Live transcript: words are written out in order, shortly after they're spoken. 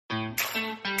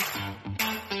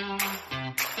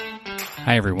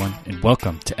Hi, everyone, and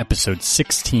welcome to episode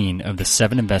 16 of the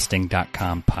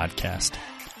 7investing.com podcast.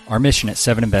 Our mission at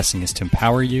 7investing is to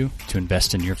empower you to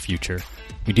invest in your future.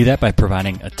 We do that by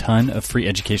providing a ton of free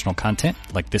educational content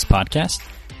like this podcast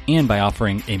and by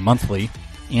offering a monthly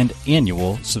and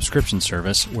annual subscription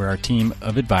service where our team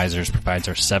of advisors provides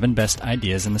our 7 best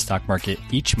ideas in the stock market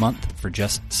each month for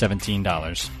just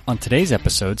 $17. On today's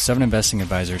episode, 7 Investing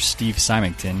advisors Steve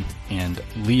Symington and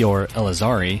Lior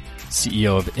Elazary,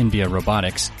 CEO of inVia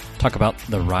Robotics, talk about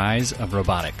the rise of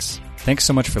robotics. Thanks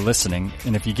so much for listening,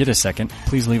 and if you get a second,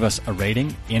 please leave us a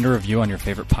rating and a review on your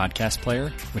favorite podcast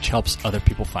player, which helps other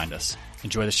people find us.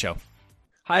 Enjoy the show.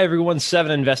 Hi, everyone.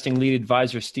 7 Investing Lead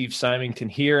Advisor Steve Symington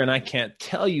here, and I can't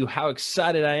tell you how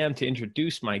excited I am to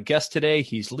introduce my guest today.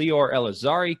 He's Lior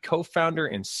Elazary, co-founder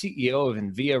and CEO of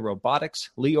inVia Robotics.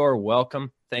 Lior,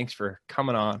 welcome. Thanks for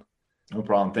coming on. No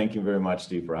problem. Thank you very much,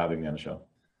 Steve, for having me on the show.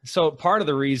 So part of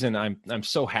the reason I'm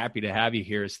so happy to have you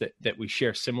here is that we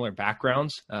share similar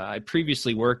backgrounds. I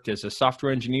previously worked as a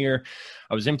software engineer.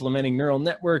 I was implementing neural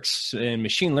networks and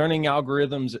machine learning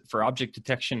algorithms for object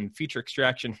detection and feature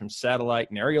extraction from satellite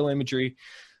and aerial imagery.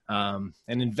 And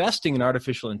investing in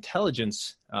artificial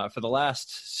intelligence for the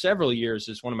last several years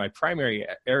is one of my primary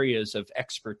areas of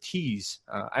expertise.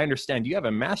 I understand you have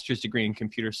a master's degree in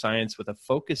computer science with a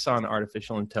focus on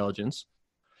artificial intelligence.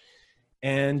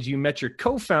 And you met your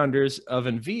co-founders of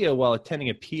inVia while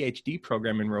attending a PhD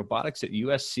program in robotics at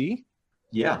USC?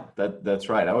 Yeah, that's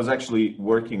right. I was actually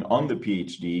working on the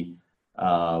PhD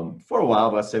for a while,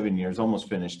 about 7 years, almost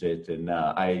finished it. And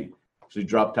I actually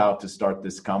dropped out to start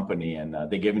this company, and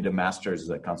they gave me the master's as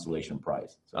a consolation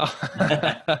prize. So.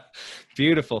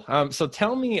 Beautiful. So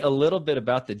tell me a little bit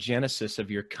about the genesis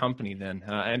of your company then.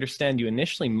 I understand you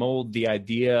initially molded the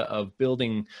idea of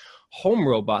building home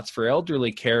robots for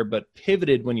elderly care, but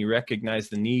pivoted when you recognized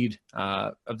the need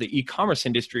of the e-commerce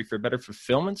industry for better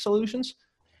fulfillment solutions?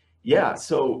 Yeah,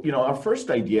 so our first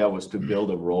idea was to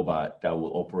build a robot that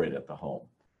will operate at the home.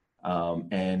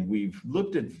 And we've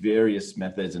looked at various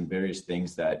methods and various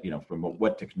things that, from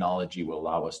what technology will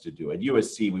allow us to do. At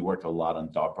USC, we worked a lot on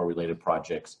DARPA-related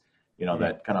projects,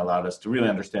 that kind of allowed us to really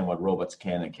understand what robots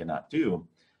can and cannot do.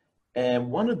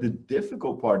 And one of the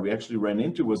difficult part we actually ran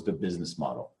into was the business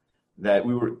model. That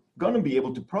we were going to be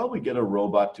able to probably get a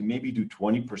robot to maybe do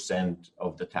 20%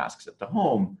 of the tasks at the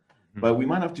home, but we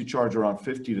might have to charge around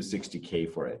 50 to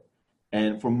 60K for it.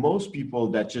 And for most people,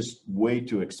 that's just way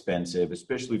too expensive,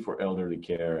 especially for elderly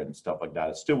care and stuff like that.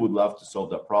 I still would love to solve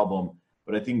that problem,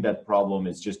 but I think that problem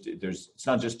is it's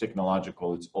not just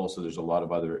technological, it's also, there's a lot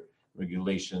of other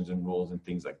regulations and rules and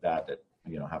things like that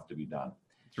have to be done.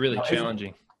 It's really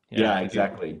challenging. Yeah,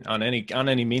 exactly. On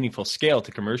any meaningful scale to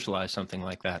commercialize something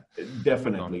like that.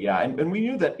 Definitely, yeah. And we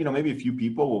knew that, maybe a few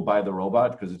people will buy the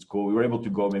robot because it's cool. We were able to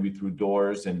go maybe through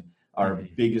doors, and our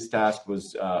biggest task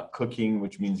was cooking,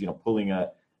 which means, pulling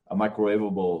a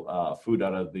microwavable food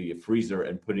out of the freezer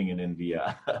and putting it in the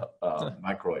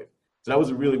microwave. So that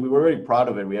was we were very proud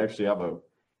of it. We actually have a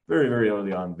very, very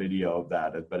early on video of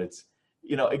that, but it's,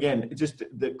 again, just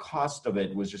the cost of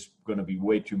it was just going to be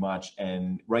way too much.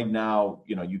 And right now,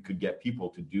 you could get people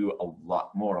to do a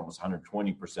lot more, almost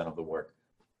 120% of the work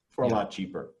for a lot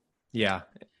cheaper. Yeah.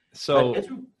 So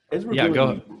as we're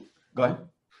building, go ahead.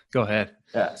 Go ahead.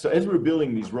 Yeah. So as we're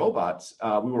building these robots,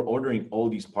 we were ordering all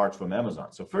these parts from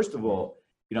Amazon. So first of all,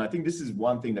 I think this is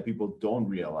one thing that people don't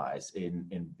realize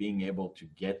in being able to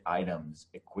get items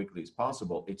as quickly as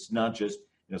possible. It's not just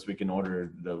so we can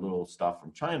order the little stuff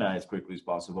from China as quickly as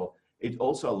possible. It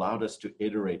also allowed us to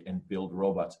iterate and build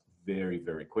robots very,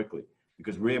 very quickly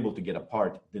because we're able to get a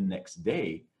part the next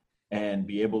day and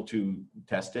be able to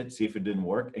test it, see if it didn't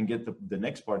work, and get the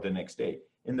next part the next day.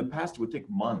 In the past, it would take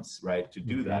months, right, to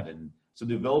do that. And so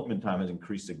development time has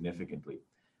increased significantly.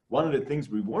 One of the things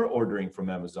we were ordering from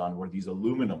Amazon were these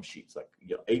aluminum sheets, like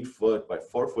 8-foot by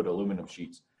 4-foot aluminum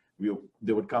sheets.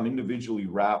 They would come individually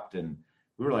wrapped, and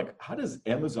we were like, how does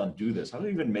Amazon do this? How do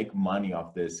they even make money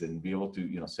off this and be able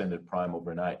to, send it Prime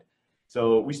overnight?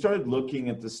 So we started looking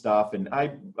at the stuff, and I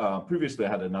previously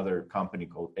had another company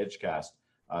called EdgeCast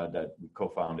that we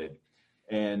co-founded.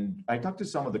 And I talked to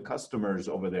some of the customers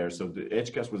over there. So the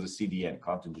EdgeCast was a CDN,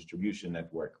 content distribution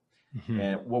network.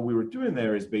 And what we were doing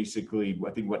there is basically, I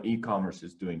think, what e-commerce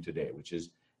is doing today, which is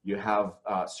you have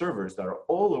servers that are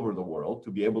all over the world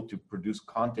to be able to produce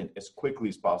content as quickly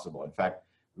as possible. In fact,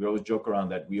 we always joke around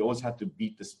that we always had to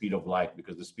beat the speed of light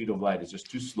because the speed of light is just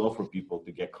too slow for people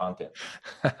to get content.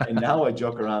 And now I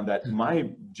joke around that my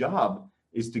job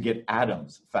is to get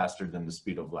atoms faster than the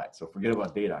speed of light. So forget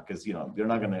about data because they're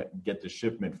not going to get the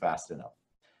shipment fast enough.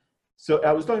 So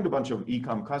I was talking to a bunch of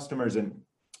e-com customers, and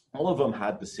all of them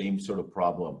had the same sort of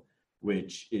problem.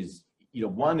 which is,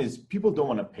 one is people don't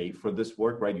want to pay for this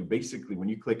work, right? You basically, when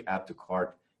you click add to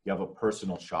cart, you have a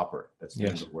personal shopper that's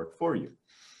doing the work for you.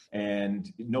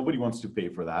 And nobody wants to pay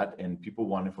for that. And people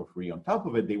want it for free. On top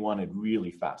of it, they want it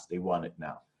really fast. They want it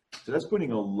now. So that's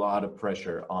putting a lot of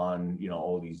pressure on,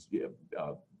 all these,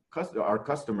 our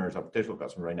customers, our potential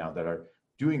customers right now that are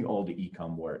doing all the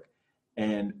e-com work.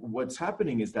 And what's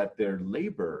happening is that their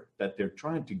labor that they're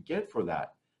trying to get for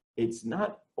that, it's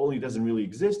not only doesn't really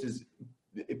exist, is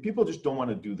people just don't want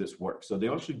to do this work. So they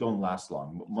actually don't last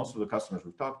long. Most of the customers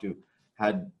we've talked to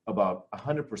had about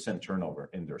 100% turnover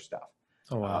in their staff.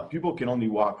 Oh, wow. People can only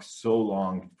walk so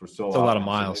long for so long. It's a lot of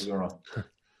miles.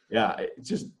 Yeah,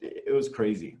 it was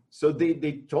crazy. So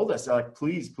they told us, like,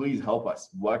 please help us.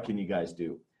 What can you guys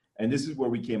do? And this is where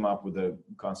we came up with the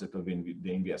concept of the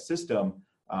inVia system.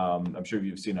 I'm sure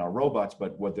you've seen our robots,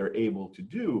 but what they're able to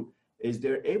do is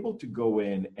they're able to go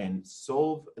in and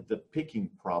solve the picking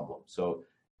problem. So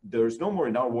there's no more,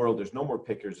 in our world, there's no more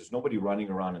pickers. There's nobody running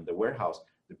around in the warehouse.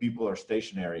 The people are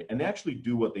stationary and they actually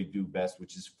do what they do best,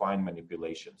 which is fine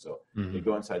manipulation. So they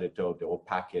go inside the tote, they will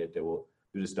pack it, they will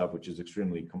do the stuff, which is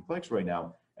extremely complex right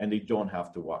now, and they don't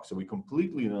have to walk. So we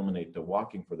completely eliminate the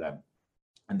walking for them.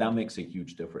 And that makes a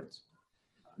huge difference.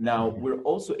 Now, we're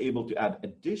also able to add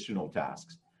additional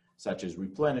tasks, such as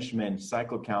replenishment,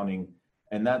 cycle counting,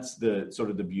 and that's the sort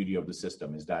of the beauty of the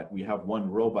system, is that we have one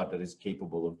robot that is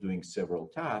capable of doing several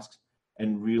tasks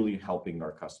and really helping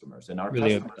our customers. And our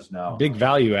really customers now, big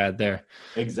value add there.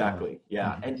 Exactly,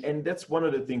 yeah. And that's one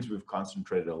of the things we've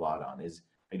concentrated a lot on is,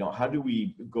 how do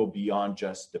we go beyond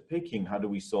just the picking? How do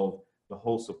we solve the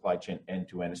whole supply chain end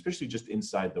to end, especially just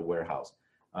inside the warehouse?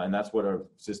 And that's what our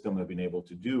system have been able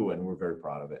to do, and we're very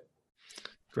proud of it.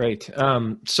 Great.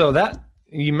 So that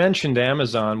you mentioned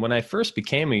Amazon. When I first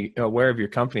became aware of your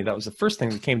company, that was the first thing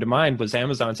that came to mind was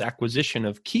Amazon's acquisition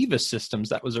of Kiva Systems.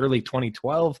 That was early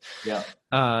 2012. Yeah.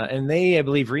 And they, I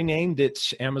believe, renamed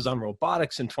it Amazon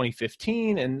Robotics in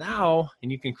 2015. And now,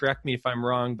 and you can correct me if I'm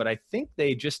wrong, but I think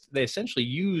they essentially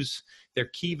use their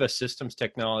Kiva Systems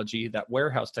technology, that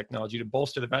warehouse technology, to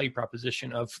bolster the value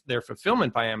proposition of their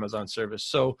fulfillment by Amazon service.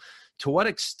 So to what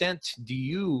extent do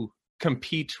you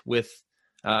compete with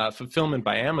fulfillment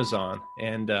by Amazon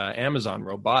and Amazon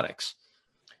Robotics?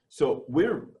 So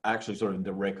we're actually sort of in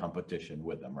direct competition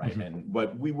with them, right?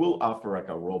 But we will offer like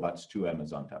our robots to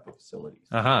Amazon type of facilities.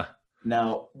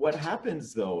 Now, what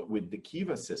happens though with the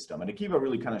Kiva system, and the Kiva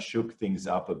really kind of shook things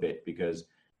up a bit because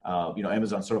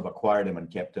Amazon sort of acquired them and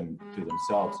kept them to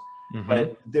themselves.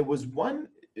 But there was one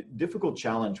difficult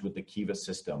challenge with the Kiva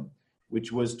system,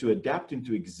 which was to adapt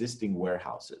into existing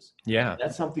warehouses. Yeah,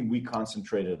 that's something we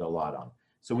concentrated a lot on.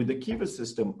 So with the Kiva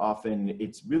system, often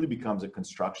it really becomes a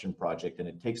construction project and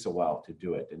it takes a while to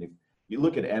do it. And if you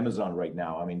look at Amazon right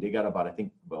now, I mean, they got about, I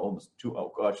think,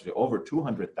 over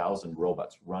 200,000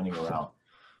 robots running around,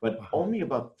 but only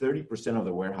about 30% of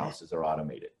the warehouses are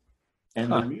automated.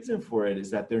 And the reason for it is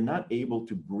that they're not able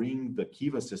to bring the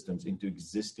Kiva systems into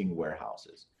existing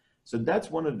warehouses. So that's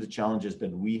one of the challenges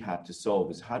that we had to solve,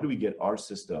 is how do we get our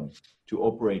system to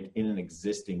operate in an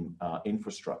existing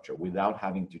infrastructure without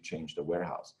having to change the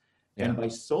warehouse. And by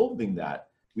solving that,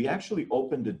 we actually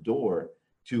opened the door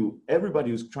to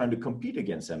everybody who's trying to compete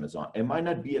against Amazon. It might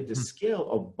not be at the scale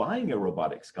of buying a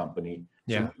robotics company,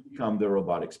 so we become the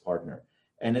robotics partner.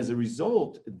 And as a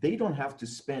result, they don't have to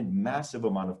spend massive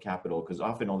amount of capital, because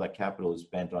often all that capital is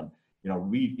spent on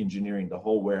re-engineering the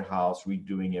whole warehouse,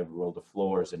 redoing all the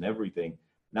floors and everything.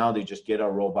 Now they just get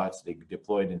our robots, they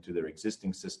deploy it into their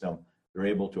existing system. They're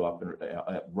able to up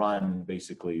and run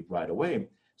basically right away.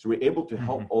 So we're able to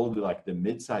help all the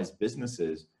mid-sized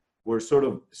businesses who are sort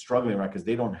of struggling, right? Because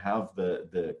they don't have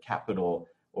the capital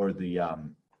or the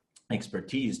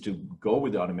expertise to go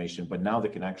with the automation, but now they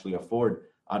can actually afford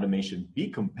automation, be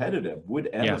competitive with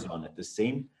Amazon at the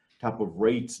same type of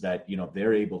rates that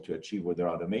they're able to achieve with their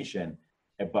automation,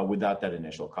 but without that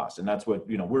initial cost. And that's what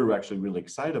we're actually really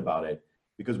excited about it,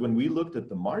 because when we looked at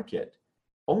the market,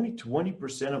 only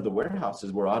 20% of the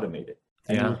warehouses were automated.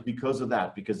 And it was because of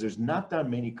that, because there's not that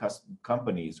many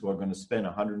companies who are going to spend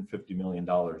 $150 million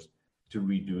to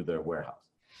redo their warehouse.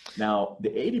 Now, the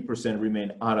 80%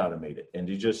 remain unautomated, and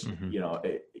you just,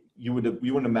 you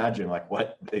wouldn't imagine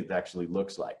what it actually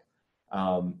looks like.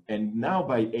 And now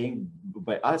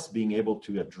by us being able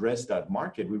to address that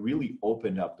market, we really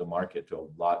opened up the market to a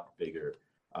lot bigger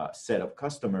set of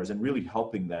customers and really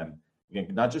helping them, again,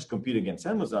 not just compete against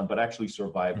Amazon, but actually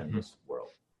survive in this world.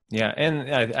 Yeah,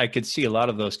 and I could see a lot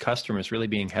of those customers really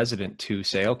being hesitant to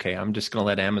say, okay, I'm just going to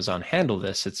let Amazon handle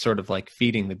this. It's sort of like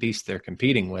feeding the beast they're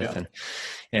competing with. Yeah.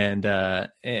 And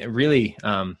it really,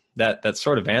 that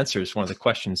sort of answers one of the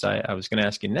questions I was going to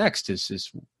ask you next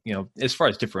is, you know, as far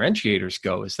as differentiators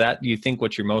go, is that, do you think,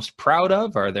 what you're most proud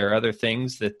of? Are there other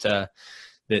things that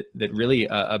really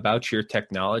about your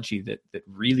technology that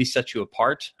really set you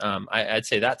apart? I'd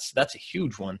say that's a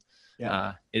huge one.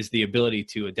 Yeah. Is the ability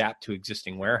to adapt to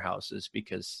existing warehouses,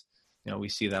 because you know we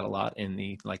see that a lot in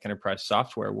the like enterprise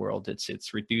software world.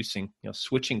 It's reducing, you know,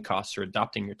 switching costs or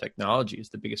adopting your technology is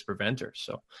the biggest preventer.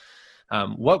 So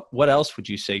what else would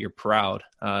you say you're proud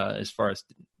as far as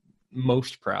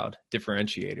most proud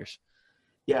differentiators?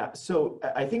 Yeah, so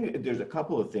I think there's a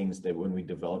couple of things that when we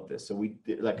developed this, so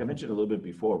like I mentioned a little bit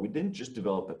before, we didn't just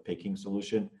develop a picking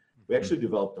solution, we actually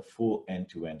developed a full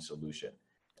end-to-end solution.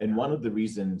 And one of the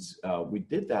reasons we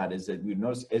did that is that we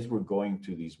noticed as we're going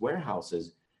to these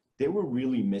warehouses, they were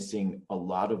really missing a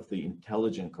lot of the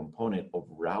intelligent component of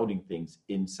routing things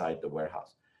inside the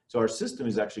warehouse. So our system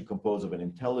is actually composed of an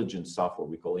intelligent software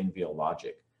we call inVia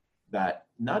Logic that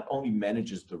not only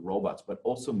manages the robots, but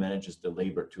also manages the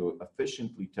labor to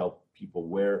efficiently tell people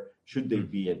where should they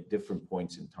be at different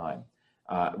points in time,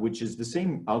 which is the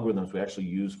same algorithms we actually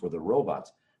use for the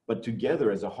robots. But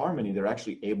together as a harmony, they're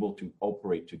actually able to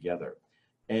operate together.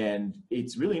 And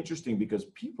it's really interesting because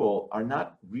people are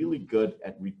not really good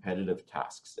at repetitive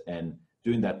tasks and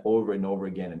doing that over and over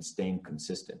again and staying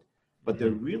consistent. But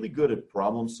they're really good at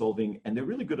problem solving, and they're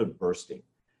really good at bursting.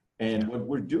 And what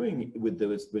we're doing with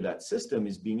that system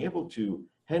is being able to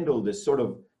handle this sort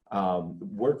of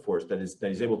workforce that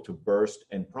is able to burst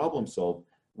and problem solve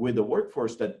with a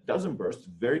workforce that doesn't burst,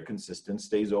 very consistent,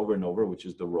 stays over and over, which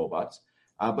is the robots.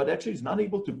 But actually is not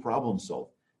able to problem solve.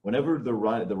 Whenever the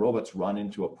robots run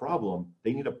into a problem,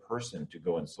 they need a person to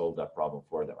go and solve that problem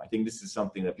for them. I think this is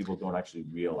something that people don't actually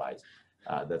realize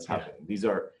that's happening. These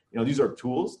are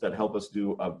tools that help us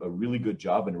do a really good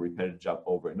job and a repetitive job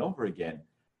over and over again.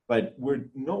 But we're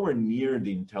nowhere near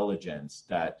the intelligence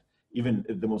that even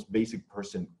the most basic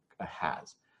person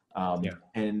has.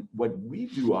 And what we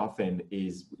do often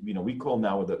is, we call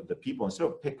now the people, instead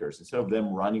of pickers, instead of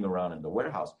them running around in the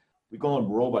warehouse, we call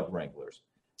them robot wranglers,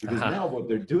 because now what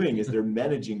they're doing is they're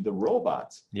managing the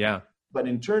robots. Yeah. But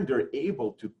in turn, they're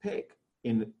able to pick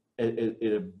in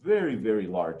a very, very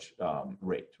large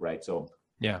rate, right? So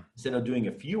instead of doing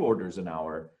a few orders an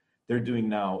hour, they're doing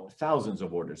now thousands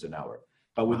of orders an hour.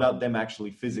 But without them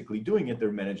actually physically doing it,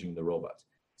 they're managing the robots.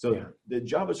 So the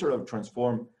job is sort of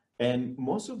transformed. And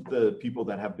most of the people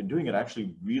that have been doing it are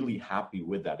actually really happy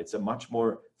with that. It's a much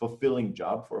more fulfilling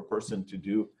job for a person to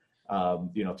do.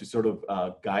 To sort of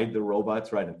guide the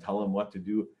robots, right, and tell them what to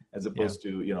do, as opposed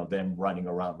to, them running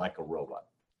around like a robot.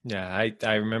 Yeah,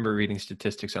 I remember reading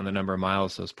statistics on the number of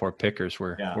miles those poor pickers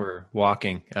were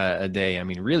walking a day. I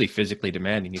mean, really physically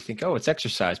demanding. You think, oh, it's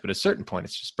exercise, but at a certain point,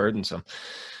 it's just burdensome.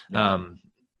 Now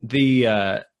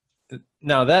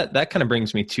that kind of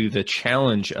brings me to the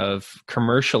challenge of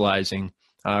commercializing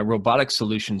robotic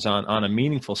solutions on a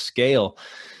meaningful scale.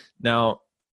 Now,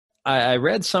 I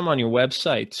read some on your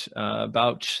website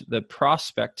about the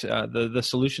prospect, the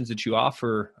solutions that you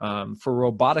offer for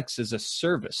robotics as a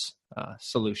service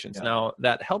solutions. Now,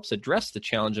 that helps address the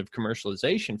challenge of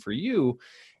commercialization for you,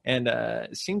 and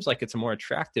it seems like it's a more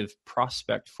attractive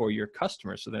prospect for your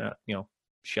customers, so they're not,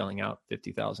 shelling out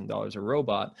 $50,000 a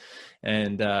robot.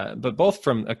 And but both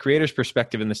from a creator's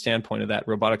perspective and the standpoint of that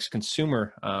robotics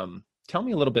consumer. Tell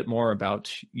me a little bit more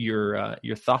about your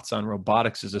thoughts on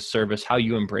robotics as a service, how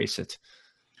you embrace it.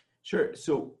 Sure.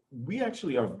 So we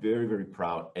actually are very, very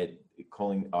proud at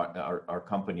calling our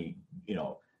company,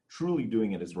 truly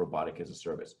doing it as robotic as a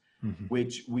service,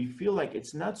 which we feel like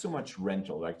it's not so much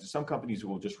rental. Like some companies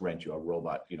will just rent you a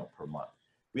robot, per month.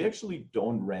 We actually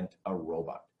don't rent a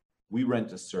robot. We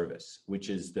rent a service, which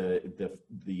is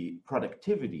the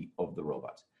productivity of the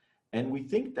robots. And we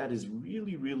think that is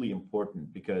really, really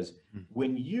important, because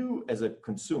when you, as a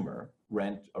consumer,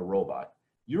 rent a robot,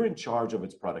 you're in charge of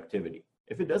its productivity.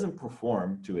 If it doesn't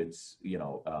perform to its,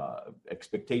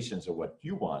 expectations of what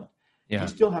you want, you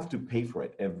still have to pay for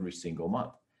it every single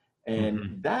month.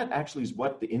 And that actually is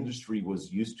what the industry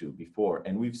was used to before.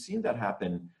 And we've seen that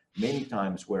happen many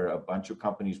times, where a bunch of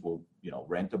companies will,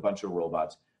 rent a bunch of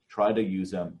robots, try to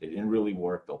use them. They didn't really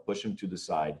work. They'll push them to the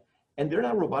side. And they're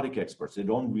not robotic experts. They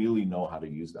don't really know how to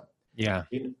use them. Yeah.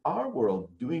 In our world,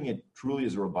 doing it truly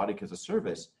as robotic as a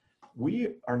service, we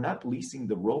are not leasing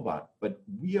the robot, but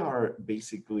we are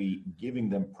basically giving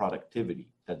them productivity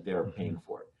that they're paying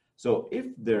for. So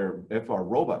if our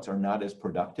robots are not as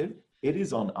productive, it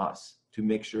is on us to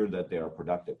make sure that they are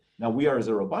productive. Now, we are, as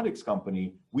a robotics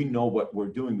company, we know what we're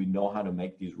doing. We know how to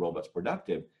make these robots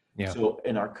productive. Yeah. So,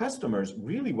 and our customers,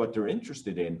 really what they're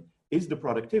interested in is the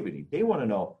productivity. They want to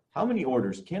know, how many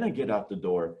orders can I get out the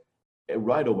door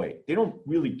right away? They don't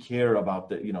really care about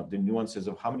the nuances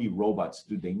of how many robots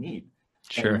do they need.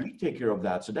 Sure. And we take care of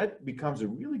that. So that becomes a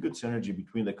really good synergy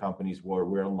between the companies where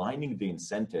we're aligning the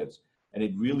incentives, and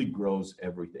it really grows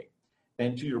everything.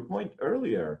 And to your point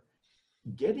earlier,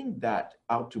 getting that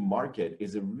out to market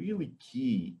is a really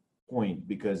key point,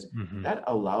 because that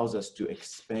allows us to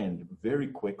expand very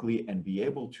quickly and be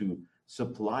able to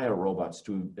supply our robots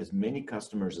to as many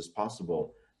customers as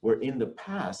possible, where in the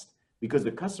past, because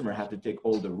the customer had to take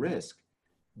all the risk,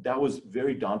 that was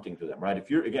very daunting to them, right? If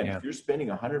you're spending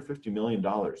 $150 million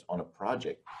on a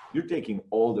project, you're taking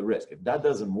all the risk. If that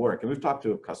doesn't work, and we've talked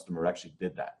to a customer who actually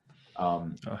did that,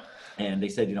 and they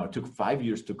said, it took 5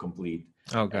 years to complete.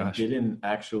 Oh gosh. Didn't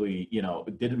actually,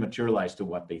 it didn't materialize to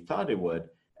what they thought it would.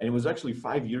 And it was actually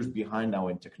 5 years behind now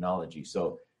in technology.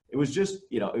 So it was just,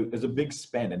 it was a big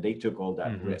spend, and they took all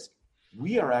that risk.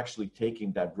 We are actually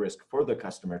taking that risk for the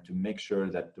customer to make sure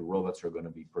that the robots are going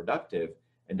to be productive,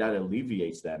 and that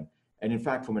alleviates them. And in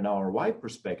fact, from an ROI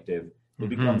perspective, it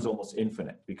becomes almost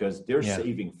infinite, because they're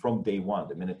saving from day one.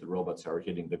 The minute the robots are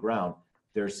hitting the ground,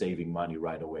 they're saving money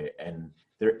right away. And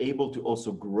they're able to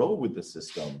also grow with the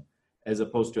system, as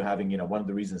opposed to having, one of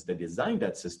the reasons they designed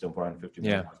that system for $150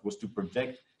 million was to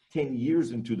project 10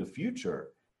 years into the future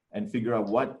and figure out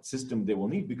what system they will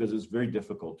need, because it's very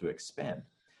difficult to expand.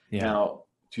 Yeah. Now,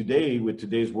 today, with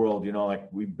today's world,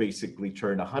 we basically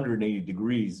turn 180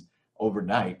 degrees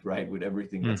overnight, right, with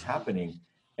everything that's happening.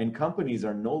 And companies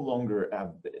are no longer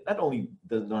not only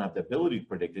don't have the ability to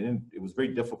predict it, and it was very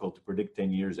difficult to predict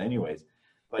 10 years anyways,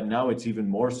 but now it's even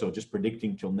more so just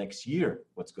predicting till next year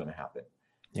what's going to happen.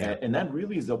 Yeah. And that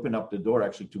really has opened up the door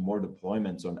actually to more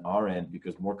deployments on our end,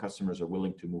 because more customers are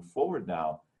willing to move forward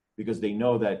now, because they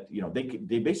know that,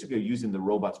 they basically are using the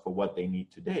robots for what they need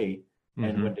today.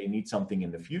 And when they need something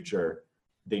in the future,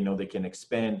 they know they can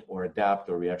expand or adapt.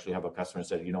 Or we actually have a customer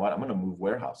said, you know what, I'm going to move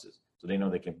warehouses. So they know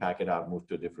they can pack it out, move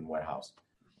to a different warehouse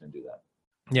and do that.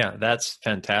 Yeah, that's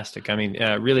fantastic. I mean,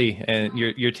 really, and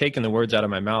you're taking the words out of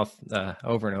my mouth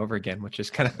over and over again, which is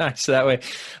kind of nice that way.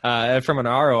 From an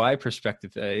ROI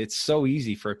perspective, it's so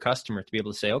easy for a customer to be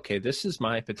able to say, okay, this is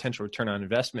my potential return on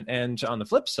investment. And on the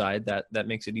flip side, that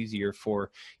makes it easier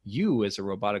for you as a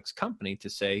robotics company to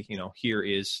say, here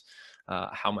is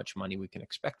how much money we can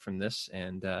expect from this,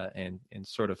 and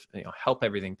sort of help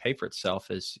everything pay for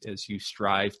itself as you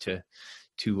strive to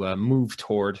move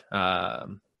toward.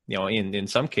 In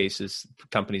some cases,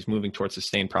 companies moving towards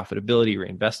sustained profitability,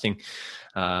 reinvesting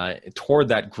toward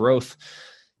that growth.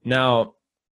 Now,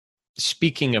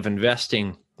 speaking of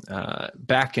investing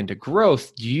back into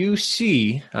growth, do you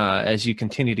see, as you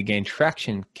continue to gain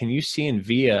traction, can you see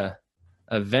inVia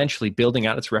eventually building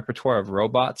out its repertoire of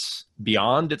robots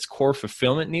beyond its core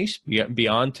fulfillment niche,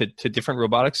 beyond to different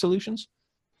robotic solutions?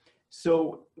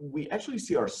 So we actually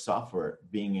see our software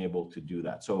being able to do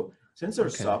that. So since our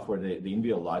software, the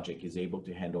inVia logic is able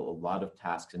to handle a lot of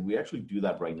tasks, and we actually do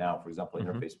that right now, for example,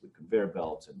 interface with conveyor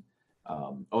belts and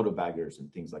auto baggers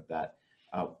and things like that.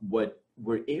 What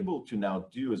we're able to now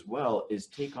do as well is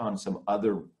take on some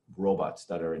other robots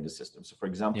that are in the system. So for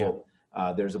example,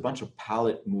 there's a bunch of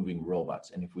pallet moving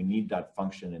robots. And if we need that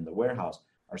function in the warehouse,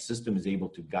 our system is able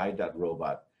to guide that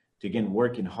robot to, again,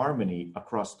 work in harmony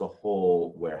across the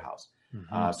whole warehouse.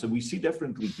 So we see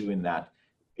definitely doing that.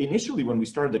 Initially, when we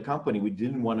started the company, we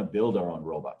didn't want to build our own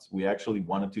robots. We actually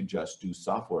wanted to just do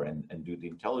software and do the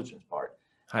intelligence part.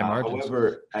 High margins.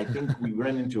 However, I think we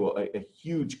ran into a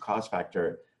huge cost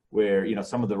factor where,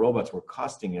 some of the robots were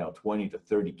costing, 20 to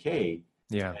 30K.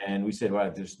 Yeah. And we said, well,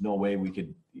 there's no way we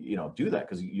could, do that,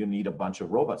 because you need a bunch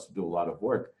of robots to do a lot of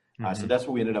work. So that's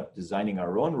why we ended up designing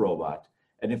our own robot.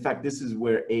 And in fact, this is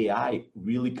where AI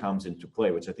really comes into play,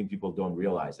 which I think people don't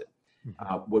realize it.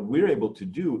 What we're able to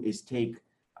do is take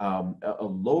a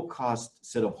low-cost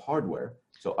set of hardware,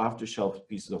 so off-the-shelf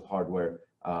pieces of hardware,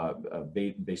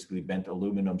 basically bent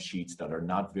aluminum sheets that are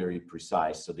not very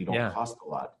precise, so they don't cost a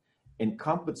lot, and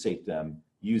compensate them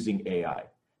using AI.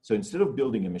 So instead of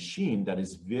building a machine that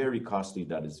is very costly,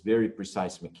 that is very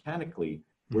precise mechanically,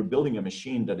 we're building a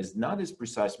machine that is not as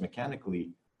precise mechanically,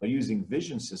 but using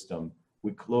vision system,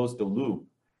 we close the loop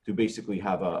to basically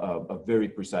have a very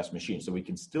precise machine. So we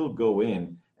can still go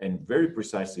in and very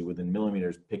precisely within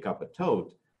millimeters pick up a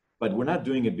tote, but we're not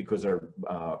doing it because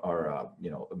our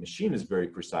machine is very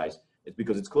precise. It's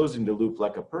because it's closing the loop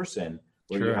like a person,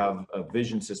 where you have a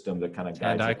vision system that kind of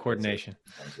guides hand-eye coordination.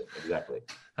 Exactly.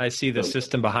 I see the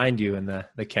system behind you and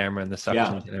the camera and the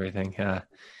suctions and everything.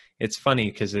 It's funny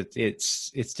because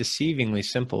it's deceivingly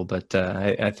simple, but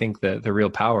I think the real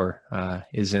power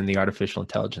is in the artificial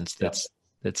intelligence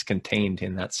that's contained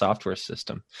in that software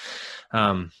system.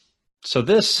 So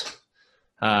this,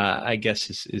 I guess,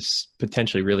 is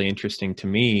potentially really interesting to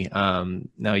me.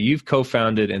 Now, you've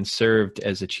co-founded and served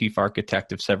as a chief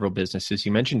architect of several businesses.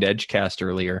 You mentioned EdgeCast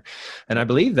earlier, and I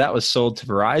believe that was sold to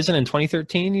Verizon in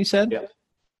 2013, you said? Yeah.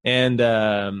 And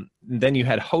then you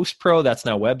had HostPro, that's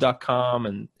now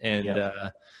web.com, and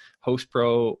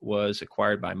HostPro was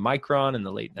acquired by Micron in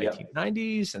the late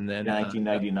 1990s, and then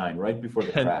 1999, right before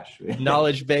the crash.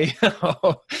 Knowledge Base.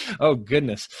 Oh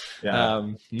goodness.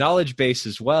 Knowledge Base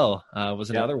as well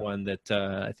was another one that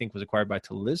I think was acquired by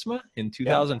Talisma in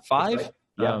 2005. Right.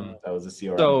 That was a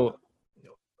CRM. So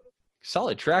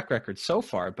solid track record so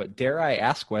far, but dare I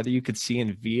ask whether you could see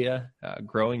inVia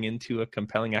growing into a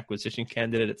compelling acquisition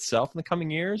candidate itself in the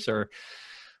coming years, or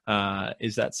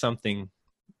is that something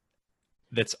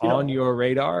that's on your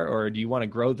radar, or do you want to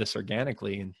grow this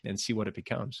organically and see what it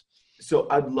becomes? So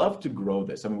I'd love to grow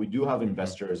this. I mean, we do have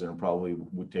investors and probably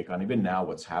would take on, even now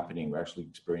what's happening, we're actually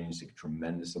experiencing a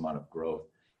tremendous amount of growth,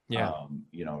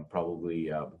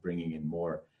 probably bringing in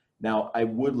more. Now, I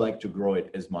would like to grow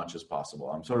it as much as possible.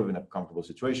 I'm sort of in a comfortable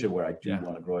situation where I do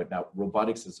want to grow it. Now,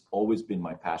 robotics has always been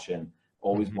my passion,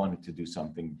 always wanted to do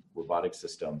something, robotic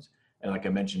systems. And like I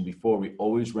mentioned before, we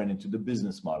always ran into the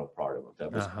business model part of it.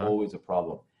 That was always a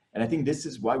problem. And I think this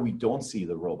is why we don't see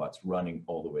the robots running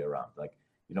all the way around. Like,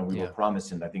 we were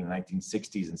promised in, I think, the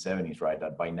 1960s and 70s, right,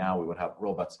 that by now we would have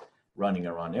robots running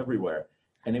around everywhere.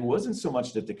 And it wasn't so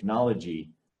much the technology,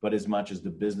 but as much as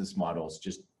the business models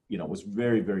just, was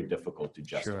very, very difficult to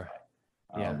justify.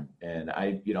 Sure. And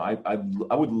I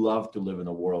would love to live in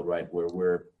a world, right, where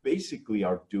we're basically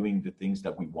are doing the things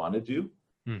that we want to do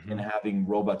and having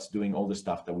robots doing all the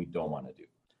stuff that we don't want to do.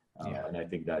 And I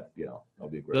think that, that'll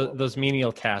be a great those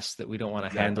menial tasks that we don't want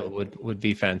to handle would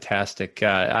be fantastic.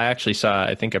 I actually saw,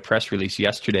 I think, a press release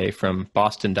yesterday from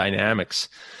Boston Dynamics.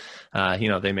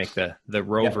 They make the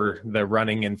rover, the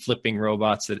running and flipping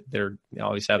robots that they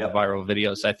always have the viral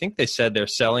videos. I think they said they're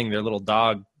selling their little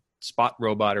dog spot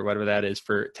robot or whatever that is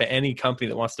to any company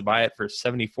that wants to buy it for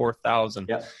 $74,000.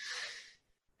 Yeah.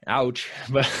 Ouch.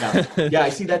 But I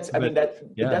see that's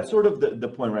sort of the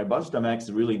point, right? Boston Dynamics is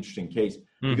a really interesting case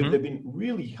because they've been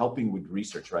really helping with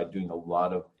research, right? Doing a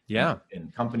lot of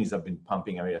and companies have been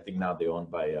pumping. I think now they're owned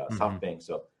by SoftBank,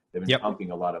 so they've been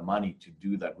pumping a lot of money to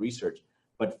do that research.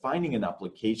 But finding an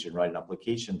application, right? An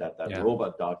application that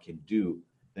robot dog can do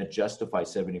that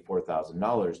justifies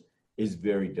 $74,000 is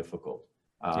very difficult.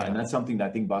 And that's something that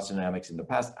I think Boston Dynamics in the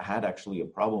past had actually a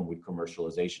problem with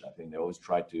commercialization. I think they always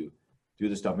tried to do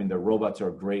this stuff. I mean, their robots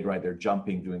are great, right? They're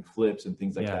jumping, doing flips and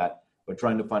things like that. But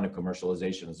trying to find a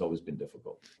commercialization has always been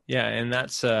difficult. Yeah, and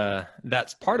that's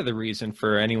part of the reason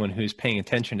for anyone who's paying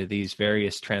attention to these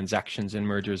various transactions and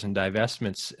mergers and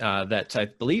divestments that I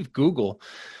believe Google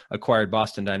acquired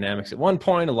Boston Dynamics at one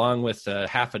point, along with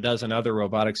half a dozen other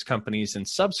robotics companies, and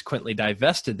subsequently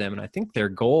divested them. And I think their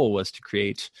goal was to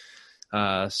create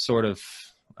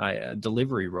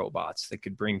delivery robots that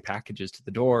could bring packages to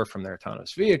the door from their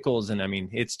autonomous vehicles. And I mean,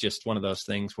 it's just one of those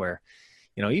things where,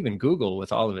 even Google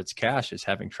with all of its cash is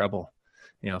having trouble,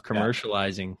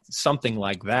 commercializing something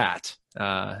like that.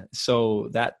 So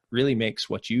that really makes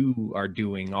what you are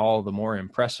doing all the more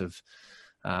impressive.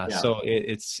 So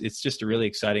it's just a really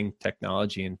exciting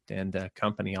technology and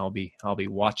company I'll be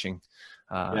watching.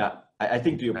 I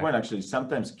think to your point, actually,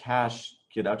 sometimes cash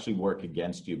could actually work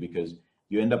against you because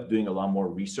you end up doing a lot more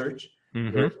research.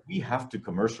 Where we have to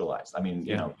commercialize. I mean,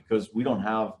 because we don't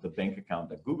have the bank account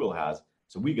that Google has,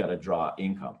 so we got to draw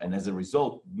income. And as a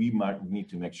result, we might need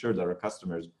to make sure that our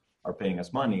customers are paying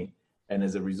us money. And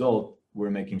as a result, we're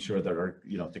making sure that our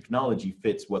technology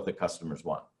fits what the customers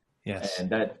want. Yes. And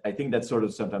that, I think that sort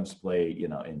of sometimes play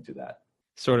into that.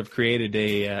 Sort of created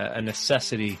a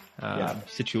necessity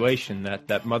situation,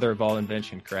 that mother of all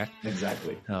invention, correct?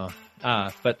 Exactly.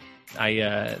 But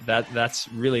that's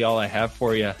really all I have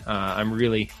for you. I'm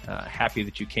really happy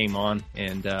that you came on,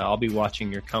 and I'll be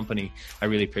watching your company. I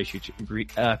really appreciate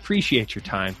your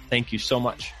time. Thank you so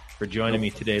much for joining me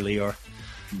today, Lior.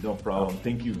 No problem.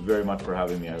 Thank you very much for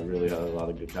having me. I really had a lot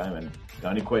of good time. And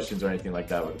any questions or anything like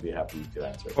that, I would be happy to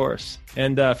answer. Of course.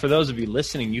 And for those of you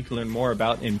listening, you can learn more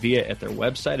about inVia at their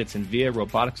website. It's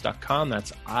inViaRobotics.com.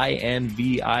 That's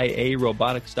INVIA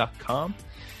Robotics.com.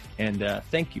 And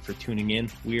thank you for tuning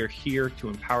in. We are here to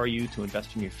empower you to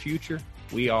invest in your future.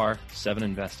 We are 7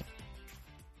 Investing.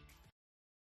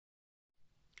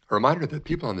 A reminder that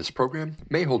people on this program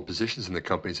may hold positions in the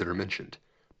companies that are mentioned.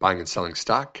 Buying and selling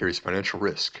stock carries financial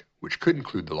risk, which could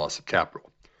include the loss of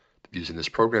capital. The views in this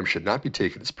program should not be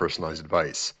taken as personalized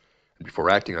advice, and before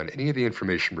acting on any of the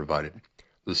information provided,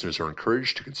 listeners are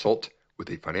encouraged to consult with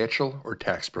a financial or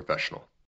tax professional.